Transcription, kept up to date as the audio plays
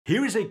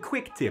Here is a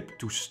quick tip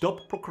to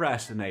stop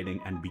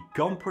procrastinating and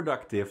become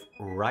productive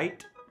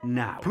right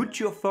now. Put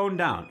your phone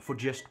down for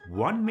just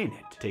 1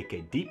 minute. Take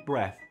a deep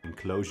breath and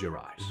close your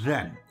eyes.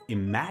 Then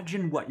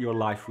imagine what your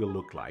life will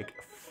look like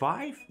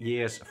 5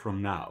 years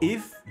from now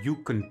if you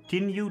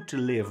continue to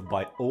live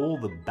by all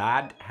the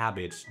bad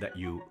habits that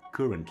you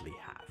currently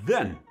have.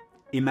 Then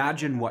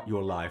imagine what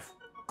your life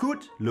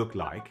could look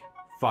like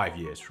 5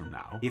 years from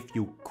now if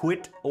you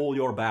quit all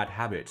your bad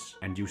habits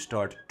and you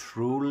start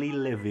truly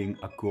living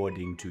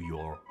according to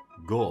your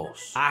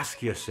goals.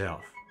 Ask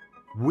yourself,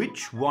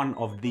 which one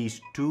of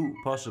these two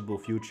possible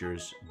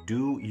futures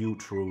do you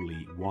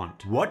truly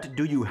want? What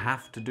do you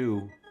have to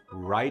do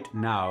right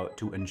now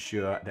to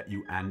ensure that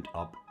you end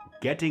up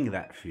getting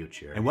that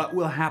future? And what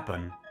will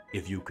happen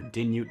if you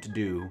continue to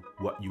do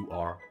what you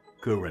are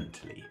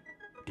currently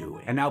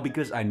doing? And now,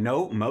 because I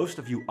know most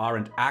of you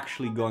aren't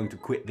actually going to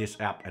quit this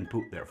app and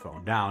put their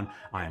phone down,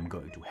 I am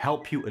going to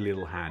help you a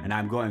little hand, and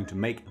I'm going to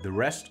make the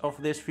rest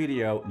of this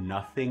video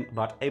nothing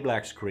but a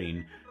black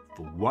screen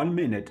for 1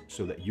 minute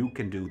so that you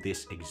can do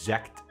this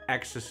exact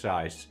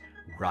exercise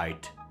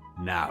right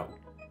now.